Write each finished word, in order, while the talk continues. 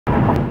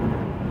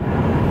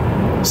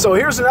So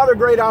here's another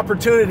great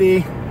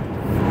opportunity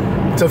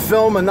to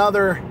film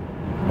another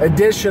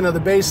edition of the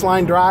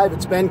Baseline Drive.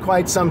 It's been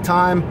quite some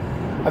time.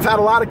 I've had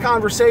a lot of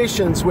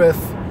conversations with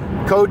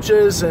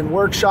coaches and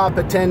workshop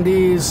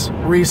attendees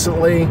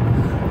recently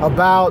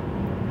about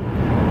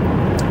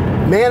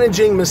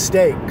managing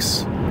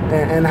mistakes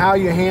and how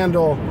you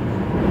handle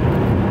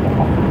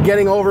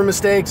getting over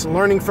mistakes and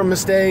learning from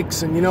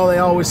mistakes. And they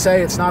always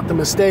say it's not the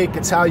mistake,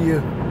 it's how you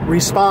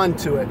respond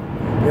to it.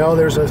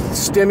 There's a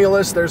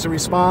stimulus, there's a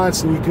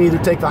response, and you can either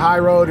take the high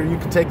road or you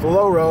can take the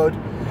low road.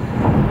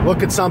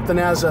 Look at something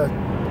as a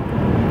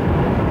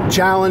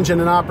challenge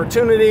and an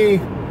opportunity,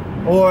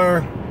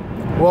 or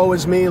woe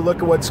is me, look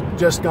at what's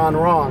just gone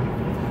wrong.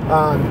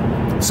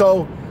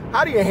 So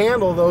how do you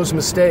handle those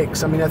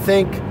mistakes? I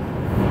think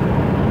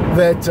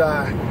that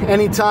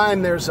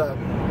anytime there's a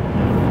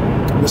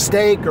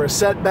mistake or a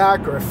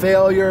setback or a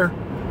failure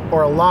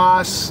or a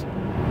loss,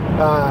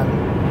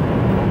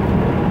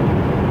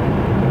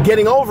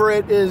 getting over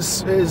it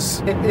is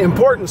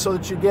important so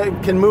that you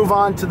can move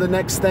on to the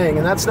next thing.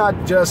 And that's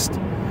not just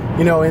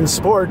in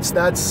sports,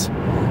 that's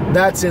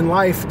in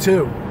life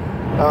too.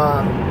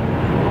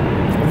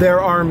 There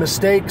are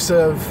mistakes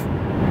of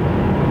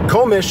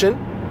commission,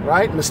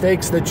 right?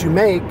 Mistakes that you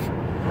make,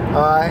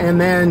 and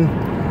then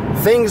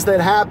things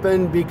that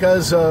happen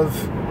because of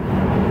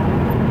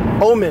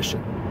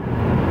omission,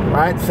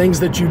 right? Things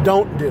that you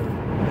don't do.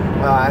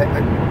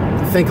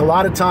 I think a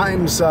lot of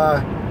times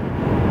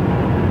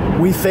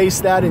we face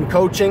that in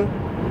coaching.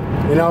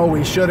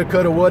 We shoulda,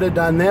 coulda, woulda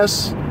done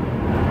this.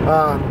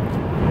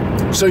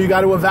 So you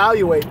got to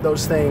evaluate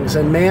those things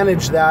and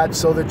manage that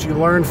so that you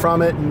learn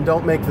from it and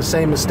don't make the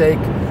same mistake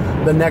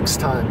the next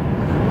time.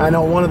 I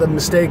know one of the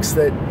mistakes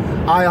that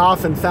I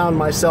often found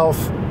myself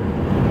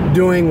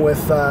doing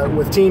with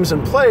teams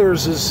and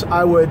players is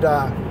I would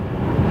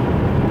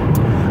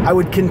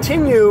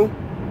continue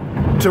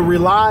to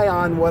rely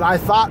on what I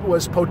thought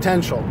was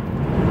potential,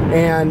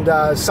 and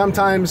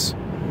sometimes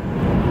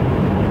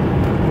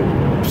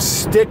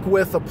stick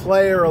with a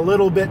player a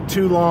little bit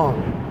too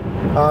long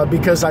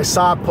because I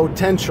saw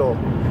potential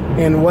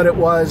in what it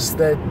was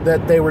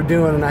that they were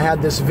doing, and I had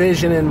this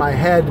vision in my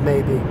head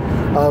maybe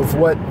of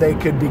what they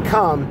could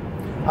become,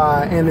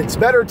 and it's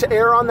better to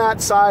err on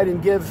that side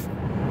and give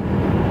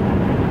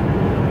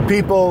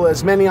people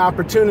as many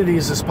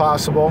opportunities as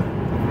possible.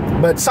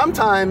 But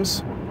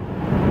sometimes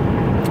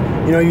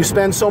you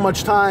spend so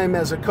much time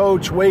as a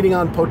coach waiting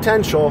on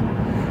potential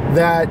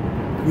that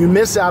you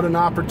miss out an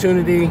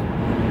opportunity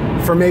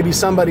for maybe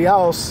somebody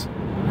else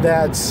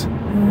that's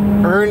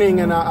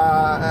earning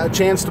a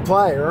chance to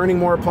play, or earning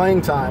more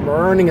playing time, or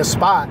earning a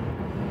spot.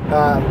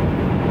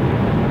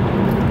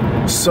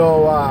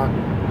 So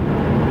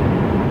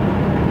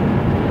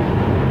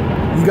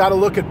you got to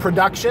look at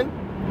production,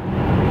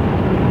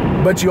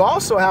 but you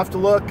also have to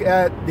look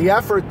at the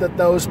effort that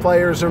those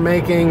players are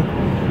making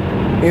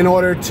in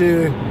order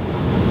to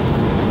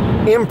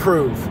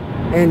improve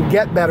and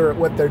get better at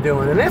what they're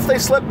doing. And if they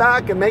slip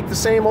back and make the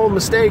same old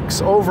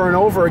mistakes over and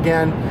over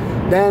again,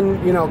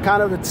 then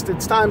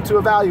it's time to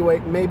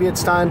evaluate. Maybe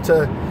it's time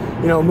to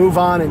move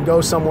on and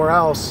go somewhere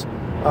else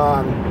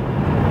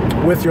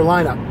with your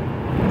lineup.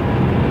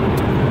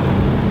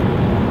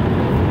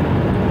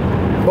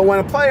 But when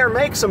a player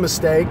makes a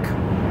mistake,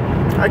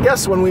 I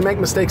guess when we make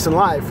mistakes in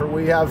life, or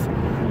we have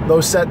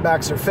those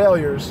setbacks or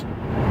failures,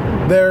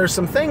 there are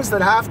some things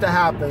that have to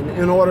happen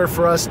in order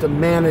for us to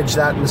manage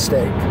that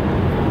mistake.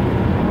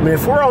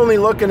 If we're only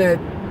looking at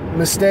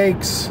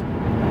mistakes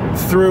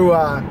through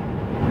a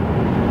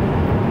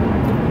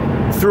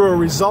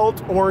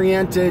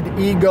result-oriented,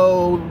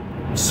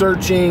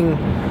 ego-searching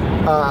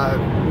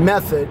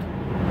method,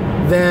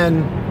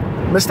 then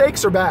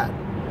mistakes are bad.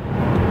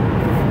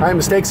 Right?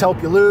 Mistakes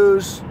help you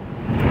lose.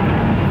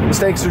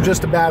 Mistakes are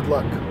just a bad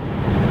look.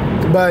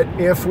 But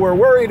if we're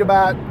worried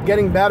about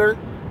getting better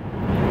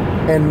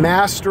and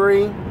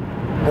mastery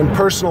and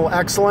personal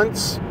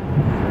excellence,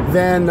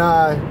 then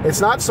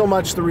it's not so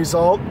much the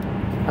result.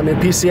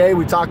 PCA,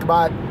 we talk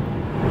about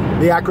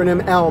the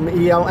acronym ELM,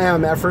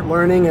 E-L-M, effort,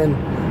 learning, and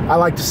I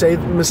like to say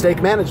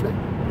mistake management.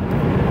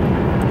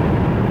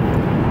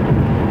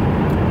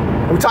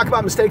 And we talk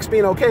about mistakes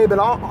being okay, but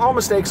all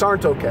mistakes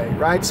aren't okay,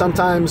 right?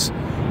 Sometimes,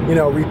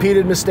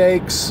 repeated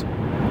mistakes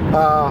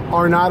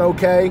are not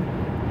okay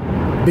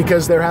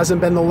because there hasn't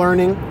been the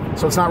learning.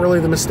 So it's not really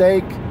the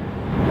mistake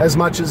as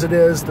much as it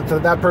is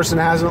that person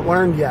hasn't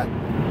learned yet.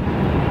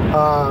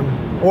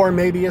 Or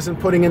maybe isn't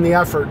putting in the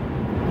effort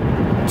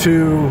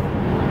to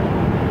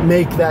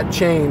make that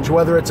change,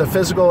 whether it's a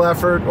physical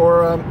effort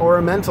or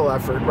a mental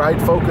effort, right?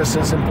 Focus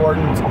is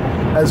important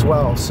as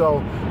well.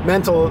 So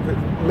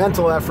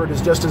mental effort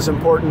is just as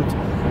important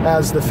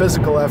as the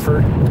physical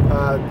effort.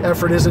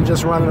 Effort isn't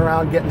just running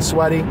around getting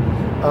sweaty.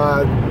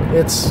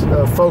 It's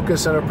a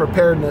focus and a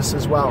preparedness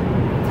as well.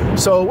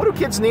 So what do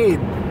kids need?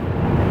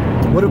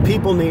 What do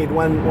people need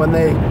when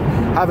they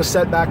have a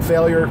setback,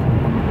 failure,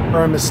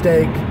 or a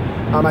mistake?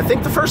 I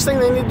think the first thing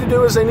they need to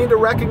do is they need to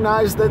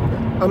recognize that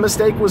a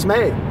mistake was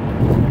made.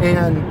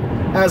 And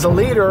as a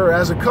leader, or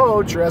as a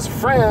coach, or as a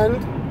friend,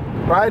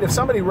 right? If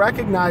somebody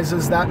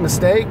recognizes that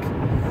mistake,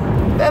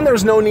 then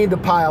there's no need to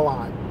pile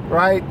on,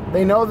 right?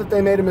 They know that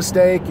they made a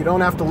mistake. You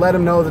don't have to let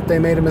them know that they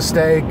made a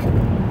mistake.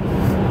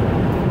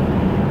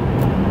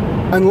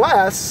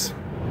 Unless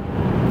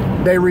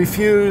they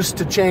refuse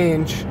to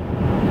change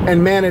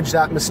and manage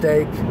that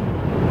mistake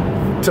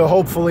to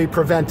hopefully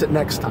prevent it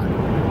next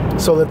time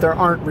so that there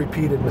aren't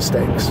repeated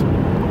mistakes.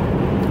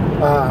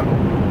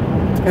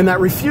 And that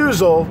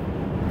refusal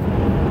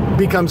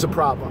becomes a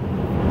problem.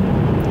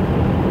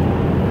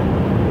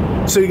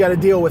 So you got to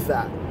deal with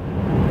that.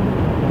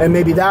 And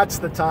maybe that's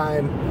the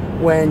time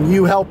when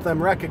you help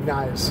them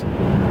recognize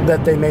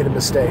that they made a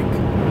mistake.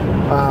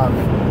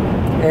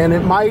 And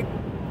it might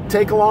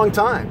take a long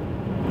time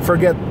for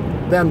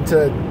them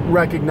to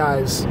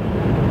recognize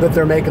that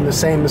they're making the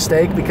same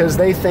mistake because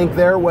they think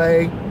their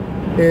way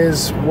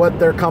is what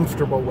they're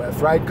comfortable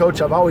with, right?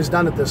 Coach, I've always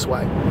done it this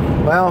way.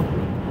 Well,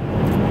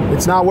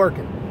 it's not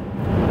working.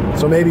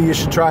 So maybe you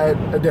should try it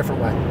a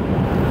different way.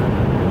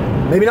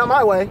 Maybe not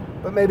my way,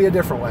 but maybe a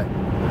different way.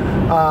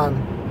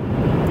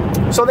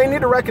 So they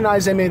need to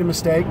recognize they made a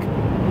mistake,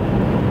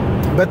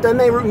 but then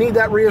they need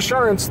that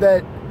reassurance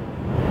that,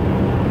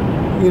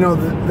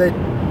 that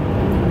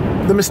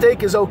the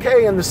mistake is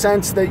okay in the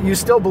sense that you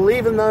still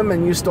believe in them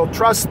and you still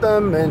trust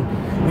them and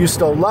you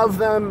still love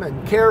them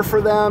and care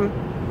for them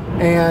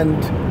and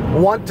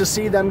want to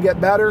see them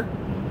get better.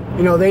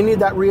 They need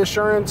that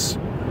reassurance.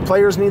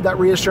 Players need that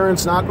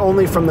reassurance not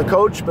only from the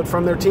coach, but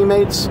from their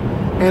teammates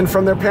and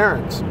from their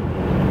parents.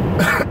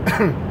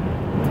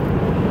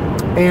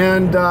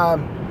 And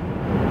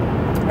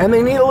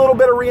they need a little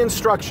bit of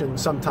reinstruction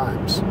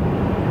sometimes,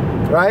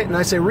 right? And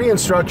I say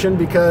reinstruction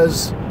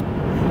because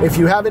if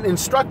you haven't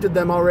instructed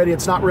them already,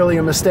 it's not really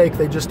a mistake.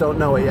 They just don't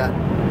know it yet.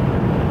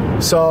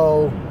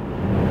 So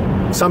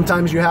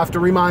sometimes you have to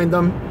remind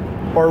them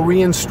or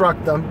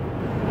re-instruct them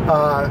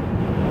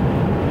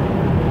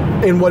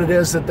in what it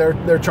is that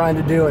they're trying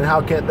to do and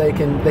how they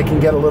can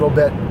get a little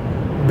bit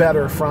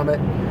better from it.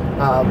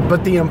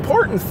 But the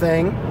important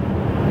thing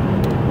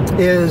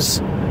is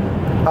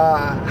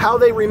how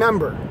they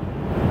remember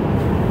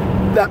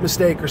that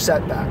mistake or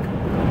setback,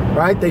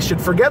 right? They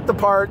should forget the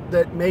part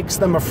that makes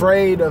them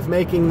afraid of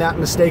making that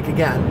mistake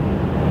again.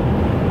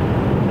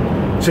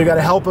 So you got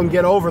to help them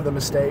get over the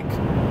mistake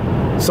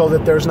so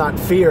that there's not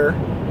fear.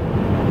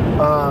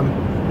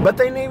 But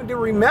they need to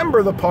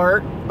remember the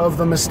part of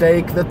the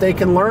mistake that they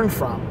can learn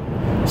from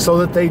so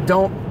that they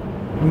don't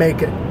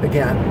make it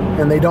again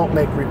and they don't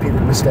make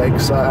repeated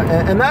mistakes.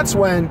 And that's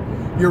when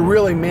you're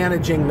really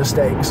managing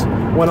mistakes,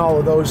 when all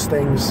of those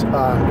things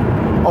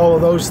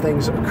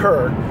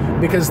occur,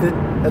 because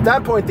at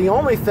that point the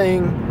only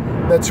thing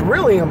that's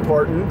really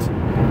important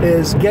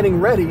is getting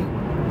ready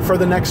for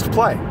the next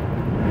play.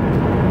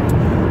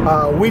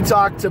 We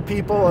talk to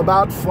people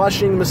about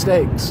flushing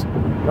mistakes,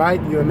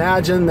 right? You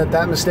imagine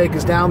that mistake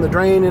is down the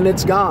drain and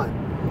it's gone,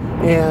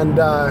 and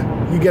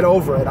you get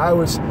over it. I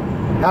was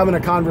having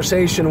a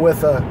conversation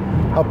with a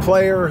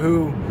player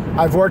who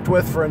I've worked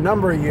with for a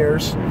number of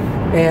years,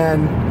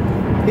 and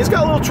he's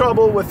got a little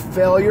trouble with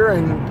failure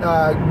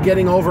and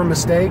getting over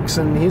mistakes,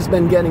 and he's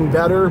been getting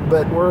better,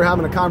 but we're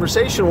having a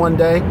conversation one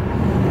day,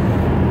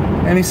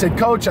 and he said,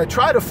 Coach, I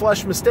try to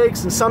flush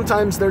mistakes, and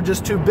sometimes they're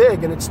just too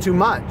big and it's too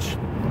much.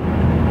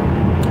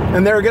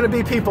 And there are going to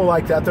be people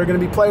like that. There are going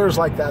to be players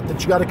like that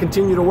you got to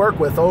continue to work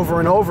with over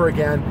and over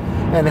again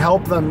and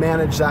help them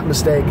manage that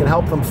mistake and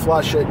help them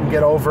flush it and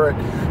get over it.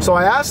 So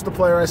I asked the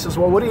player, I says,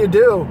 well, what do you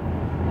do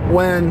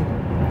when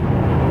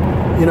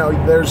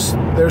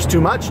there's too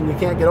much and you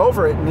can't get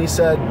over it? And he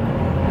said,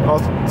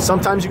 well,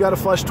 sometimes you got to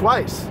flush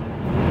twice.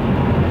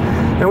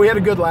 And we had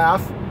a good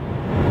laugh.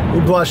 He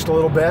blushed a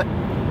little bit.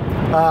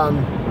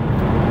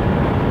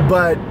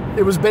 But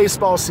it was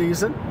baseball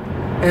season.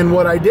 And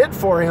what I did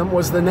for him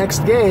was the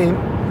next game,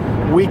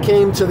 we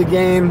came to the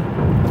game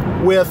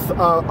with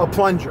a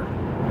plunger.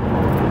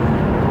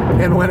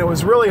 And when it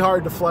was really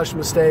hard to flush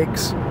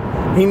mistakes,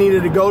 he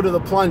needed to go to the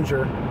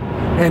plunger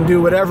and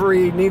do whatever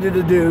he needed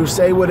to do,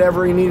 say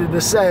whatever he needed to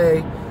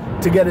say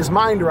to get his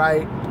mind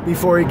right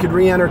before he could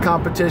re-enter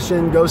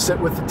competition, go sit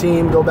with the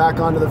team, go back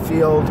onto the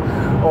field,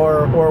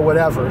 or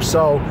whatever.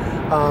 So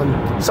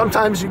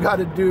sometimes you got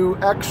to do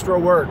extra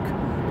work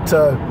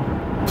to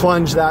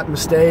plunge that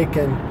mistake,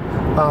 and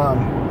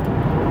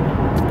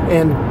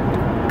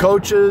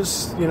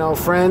coaches,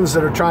 friends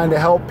that are trying to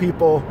help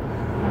people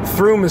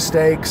through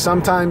mistakes,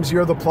 sometimes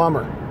you're the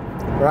plumber,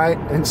 right?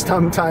 And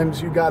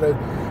sometimes you got to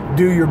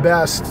do your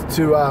best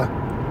to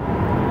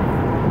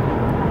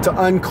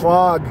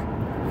unclog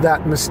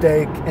that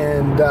mistake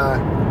and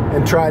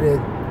try to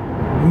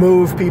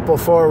move people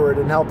forward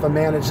and help them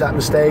manage that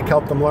mistake,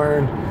 help them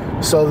learn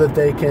so that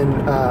they can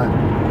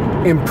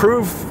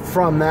improve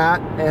from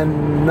that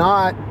and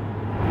not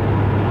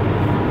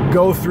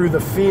go through the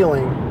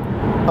feeling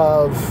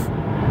of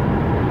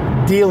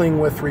dealing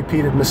with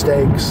repeated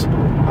mistakes,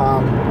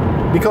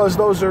 because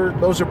those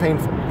are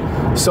painful.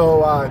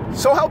 So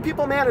help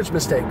people manage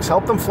mistakes.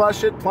 Help them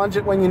flush it, plunge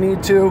it when you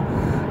need to,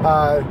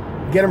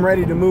 get them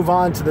ready to move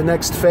on to the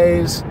next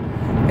phase,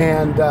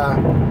 and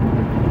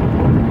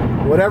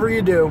whatever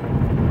you do,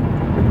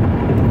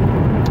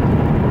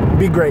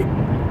 be great.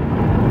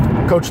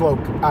 Coach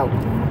Loke, out.